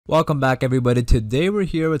Welcome back, everybody. Today we're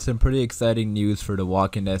here with some pretty exciting news for the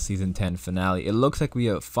Walking Dead Season 10 finale. It looks like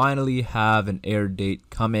we finally have an air date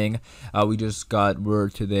coming. We just got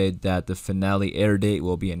word today that the finale air date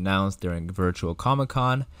will be announced during virtual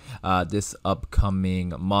Comic-Con this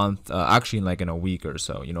upcoming month, actually in a week or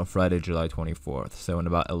so, Friday, July 24th, so in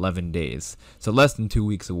about 11 days. So less than 2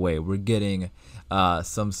 weeks away, we're getting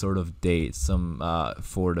some sort of date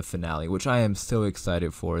for the finale, which I am so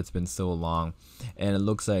excited for. It's been so long, and it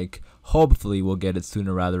looks like hopefully we'll get it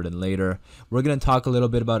sooner rather than later. We're going to talk a little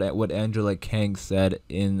bit about what Angela Kang said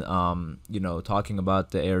in talking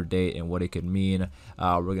about the air date and what it could mean.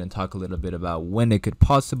 We're going to talk a little bit about when it could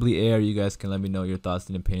possibly air. You guys can let me know your thoughts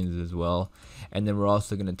and opinions as well. And then we're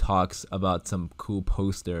also going to talk about some cool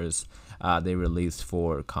posters they released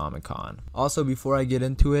for Comic-Con. Also, before I get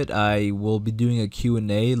into it, I will be doing a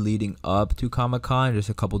Q&A leading up to Comic-Con. Just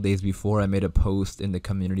a couple days before, I made a post in the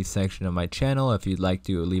community section of my channel. If you'd like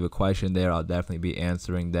to leave a question there, I'll definitely be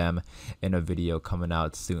answering them in a video coming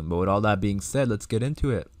out soon. But with all that being said, let's get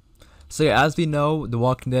into it. So yeah, as we know, The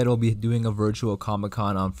Walking Dead will be doing a virtual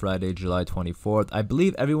Comic-Con on Friday, July 24th. I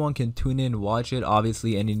believe everyone can tune in and watch it.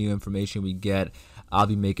 Obviously, any new information we get, I'll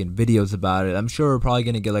be making videos about it. I'm sure we're probably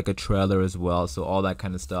going to get a trailer as well. So all that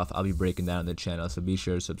kind of stuff, I'll be breaking down on the channel. So be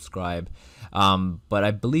sure to subscribe. But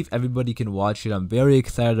I believe everybody can watch it. I'm very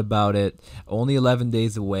excited about it. Only 11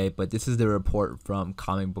 days away, but this is the report from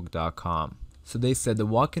comicbook.com. So they said the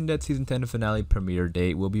Walking Dead Season 10 finale premiere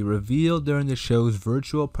date will be revealed during the show's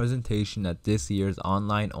virtual presentation at this year's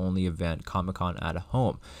online-only event, Comic-Con at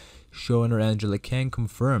Home. Showrunner Angela Kang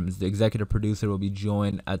confirms the executive producer will be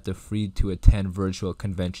joined at the free-to-attend virtual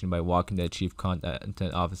convention by Walking Dead Chief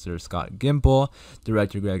Content Officer Scott Gimple,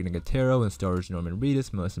 Director Greg Nicotero, and stars Norman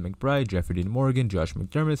Reedus, Melissa McBride, Jeffrey Dean Morgan, Josh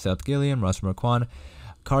McDermott, Seth Gilliam, Ross Marquand,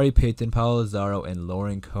 Kari Payton, Paolo Lazaro, and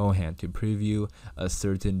Lauren Cohan to preview A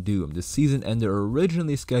Certain Doom. The season ended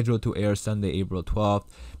originally scheduled to air Sunday, April 12th,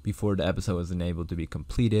 before the episode was unable to be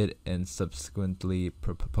completed and subsequently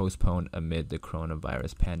postponed amid the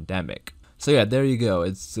coronavirus pandemic. So yeah, there you go.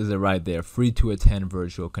 It says it right there. Free to attend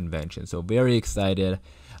virtual convention. So very excited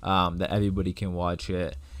that everybody can watch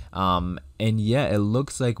it. And yeah, it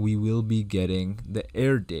looks like we will be getting the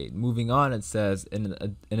air date. Moving on, it says in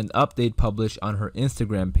an update published on her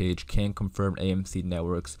Instagram page, Kang confirmed AMC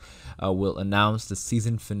Networks will announce the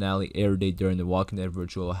season finale air date during the Walking Dead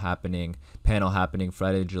virtual panel happening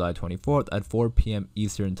Friday, July 24th at 4 p.m.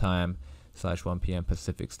 Eastern Time / 1 p.m.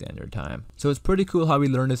 Pacific Standard Time. So it's pretty cool how we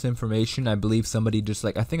learned this information. I believe somebody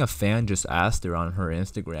I think a fan just asked her on her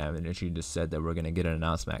Instagram, and she just said that we're going to get an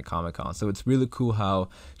announcement at Comic-Con. So it's really cool how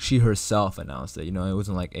she herself announced it. It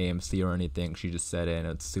wasn't like AMC or anything. She just said it, and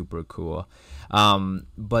it's super cool.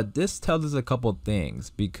 But this tells us a couple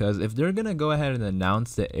things, because if they're going to go ahead and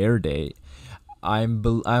announce the air date, I'm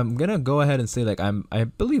gonna go ahead and say I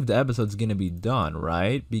believe the episode's gonna be done,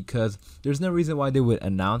 right? Because there's no reason why they would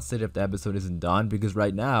announce it if the episode isn't done, because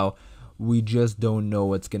right now we just don't know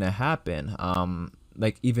what's gonna happen.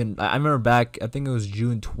 Even I remember back, I think it was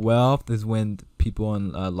June 12th is when people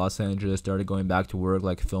in Los Angeles started going back to work,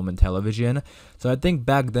 like film and television. So I think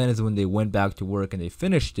back then is when they went back to work and they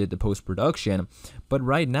finished it, the post-production. But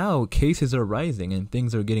right now cases are rising and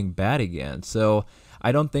things are getting bad again. So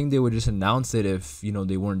I don't think they would just announce it if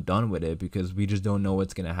they weren't done with it, because we just don't know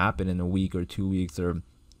what's gonna happen in a week or 2 weeks, or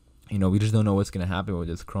we just don't know what's going to happen with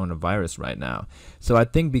this coronavirus right now. So I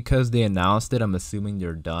think because they announced it, I'm assuming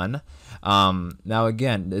they're done. Now,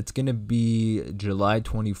 again, it's going to be July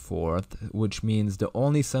 24th, which means the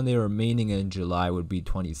only Sunday remaining in July would be the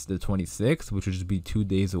 26th, which would just be 2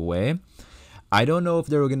 days away. I don't know if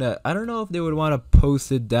they would want to post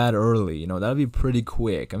it that early. That'd be pretty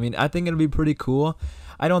quick. I mean, I think it'll be pretty cool.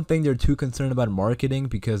 I don't think they're too concerned about marketing,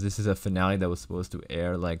 because this is a finale that was supposed to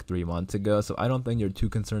air 3 months ago. So I don't think they're too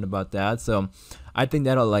concerned about that. So I think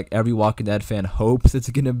that'll, every Walking Dead fan hopes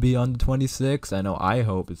it's going to be on the 26th. I know I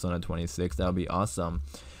hope it's on the 26th. That'll be awesome.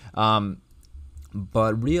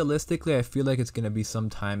 But realistically, I feel like it's going to be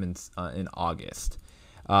sometime in August.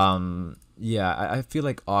 Yeah, I feel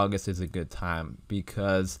like August is a good time,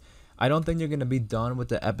 because I don't think they're going to be done with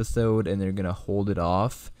the episode and they're going to hold it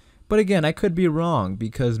off. But again, I could be wrong,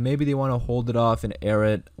 because maybe they want to hold it off and air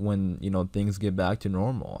it when, things get back to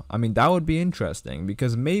normal. I mean, that would be interesting,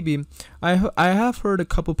 because maybe I have heard a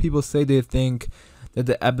couple people say they think that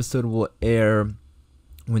the episode will air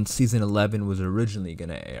when season 11 was originally going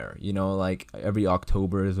to air. Every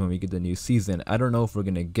October is when we get the new season. I don't know if we're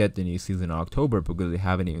going to get the new season in October, because they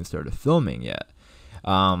haven't even started filming yet.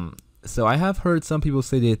 So I have heard some people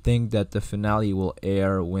say they think that the finale will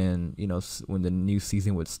air when the new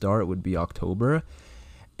season would start, would be October.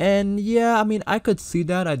 And yeah, I mean, I could see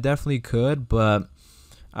that. I definitely could, but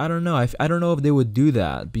I don't know. I don't know if they would do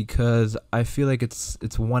that because I feel like it's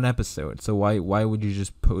one episode. So why would you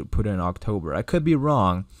just put it in October? I could be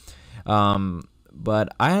wrong. But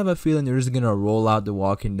I have a feeling they're just gonna roll out The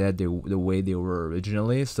Walking Dead the way they were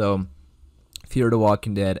originally. So Fear the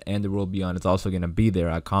Walking Dead and The World Beyond is also going to be there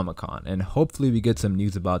at Comic-Con, and hopefully we get some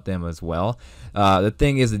news about them as well. The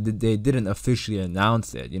thing is that they didn't officially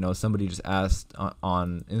announce it. You know, somebody just asked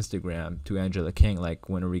on Instagram to Angela King, like,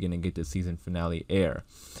 when are we going to get the season finale air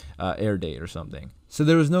date or something. So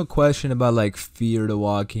there was no question about like Fear the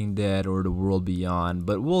Walking Dead or The World Beyond,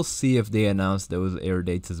 but we'll see if they announce those air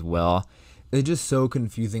dates as well. It's just so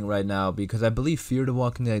confusing right now because I believe Fear the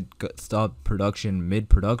Walking Dead stopped production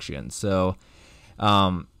mid-production. So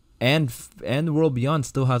and The World Beyond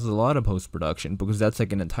still has a lot of post-production because that's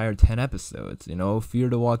like an entire 10 episodes. You know,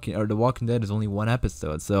 The Walking Dead is only one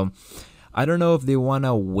episode. So I don't know if they want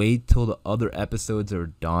to wait till the other episodes are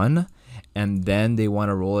done and then they want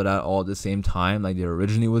to roll it out all at the same time like they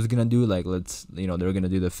originally was going to do. Like, they're going to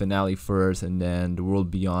do the finale first and then The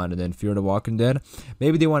World Beyond and then Fear the Walking Dead.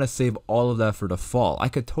 Maybe they want to save all of that for the fall. I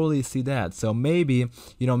could totally see that. So maybe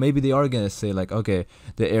they are going to say like, okay,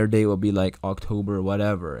 the air date will be like October,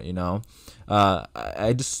 whatever, you know.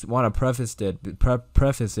 I just want to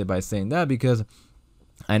preface it by saying that because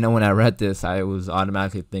I know when I read this, I was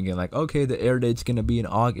automatically thinking like, okay, the air date's going to be in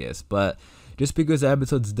August, but just because the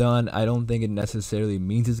episode's done, I don't think it necessarily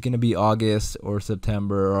means it's going to be August or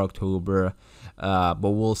September or October, but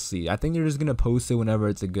we'll see. I think they're just going to post it whenever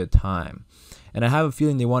it's a good time. And I have a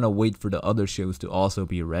feeling they want to wait for the other shows to also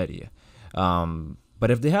be ready. But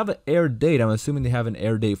if they have an air date, I'm assuming they have an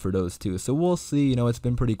air date for those too. So we'll see. You know, it's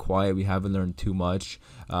been pretty quiet. We haven't learned too much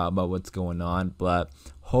about what's going on, but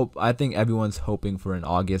I think everyone's hoping for an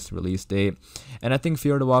August release date. And I think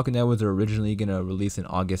Fear the Walking Dead was originally going to release in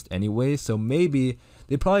August anyway. So maybe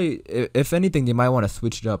they probably, if anything, they might want to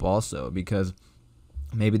switch it up also because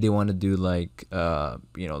maybe they want to do like, The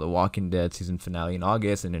Walking Dead season finale in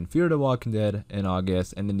August and then Fear the Walking Dead in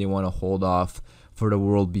August. And then they want to hold off for The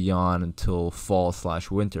World Beyond until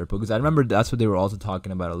fall/winter, because I remember that's what they were also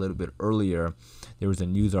talking about a little bit earlier. There was a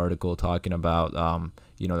news article talking about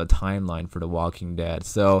the timeline for The Walking Dead.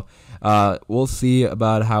 So we'll see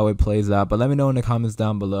about how it plays out, but let me know in the comments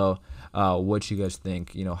down below what you guys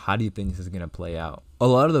think. How do you think this is gonna play out? A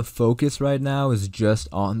lot of the focus right now is just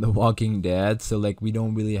on The Walking Dead, so like we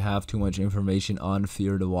don't really have too much information on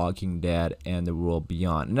Fear the Walking Dead and The World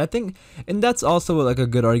Beyond. And that's also like a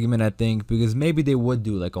good argument, I think, because maybe they would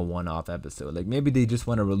do like a one-off episode. Like maybe they just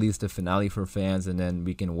want to release the finale for fans and then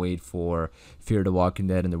we can wait for Fear the Walking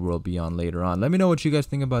Dead and The World Beyond later on. Let me know what you guys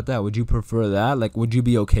think about that. Would you prefer that? Like, would you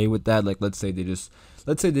be okay with that? Like, let's say they just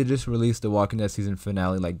released The Walking Dead season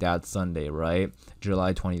finale like that Sunday, right?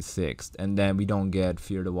 July 26th, and then we don't get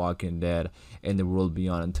Fear the Walking Dead and The World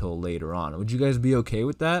Beyond until later on. Would you guys be okay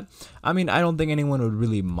with that? I mean, I don't think anyone would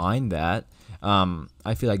really mind that.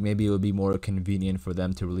 I feel like maybe it would be more convenient for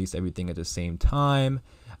them to release everything at the same time.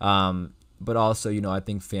 But also, I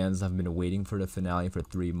think fans have been waiting for the finale for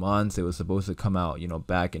 3 months. It was supposed to come out,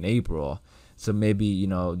 back in April. So maybe,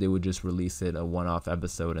 they would just release it a one-off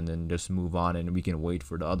episode and then just move on and we can wait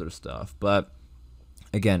for the other stuff. But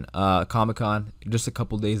again, Comic-Con, just a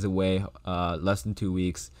couple days away, less than 2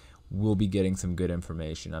 weeks. We'll be getting some good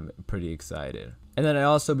information. I'm pretty excited. And then I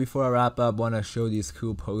also, before I wrap up, want to show these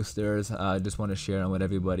cool posters. I just want to share them with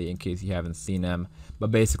everybody in case you haven't seen them.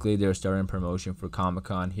 But basically, they're starting promotion for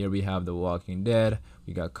Comic-Con. Here we have The Walking Dead.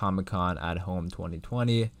 We got Comic-Con at Home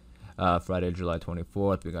 2020. Friday, July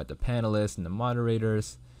 24th. We got the panelists and the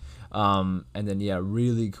moderators. And then, yeah,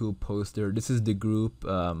 really cool poster. This is the group,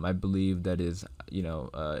 I believe that is,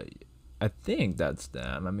 I think that's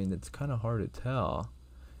them. I mean, it's kind of hard to tell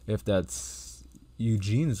if that's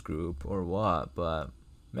Eugene's group or what, but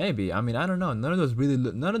maybe. I mean, I don't know. None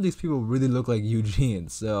of these people really look like Eugene.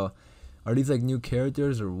 So are these like new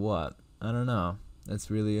characters or what? I don't know. That's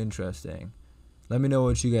really interesting. Let me know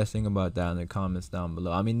what you guys think about that in the comments down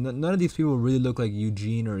below. I mean, none of these people really look like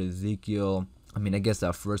Eugene or Ezekiel. I mean, I guess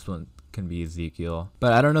that first one can be Ezekiel.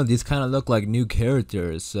 But I don't know, these kind of look like new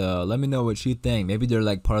characters. So let me know what you think. Maybe they're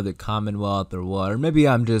like part of the Commonwealth or what. Or maybe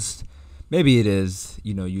maybe it is,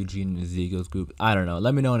 Eugene and Ezekiel's group. I don't know.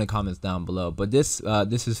 Let me know in the comments down below. But this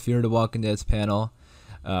is Fear the Walking Dead's panel.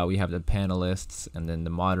 We have the panelists and then the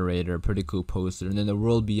moderator, pretty cool poster, and then The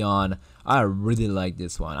World Beyond. I really like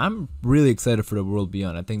this one. I'm really excited for The World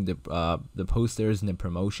Beyond. I think the posters and the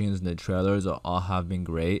promotions and the trailers all have been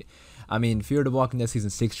great. I mean, Fear the Walking Dead season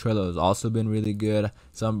 6 trailer has also been really good,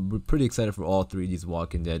 so I'm pretty excited for all three of these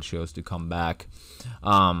Walking Dead shows to come back.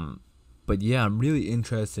 But yeah, I'm really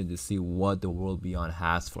interested to see what the World Beyond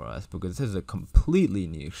has for us, because this is a completely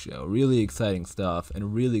new show, really exciting stuff, and a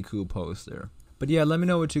really cool poster. But yeah, let me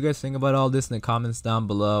know what you guys think about all this in the comments down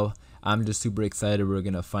below. I'm just super excited. We're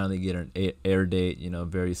going to finally get an air date,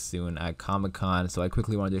 very soon at Comic-Con. So I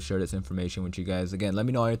quickly wanted to share this information with you guys. Again, let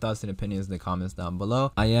me know all your thoughts and opinions in the comments down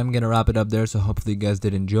below. I am going to wrap it up there, so hopefully you guys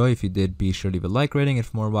did enjoy. If you did, be sure to leave a like rating. And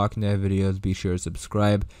for more Walking Dead videos, be sure to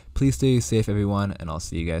subscribe. Please stay safe, everyone, and I'll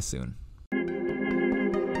see you guys soon.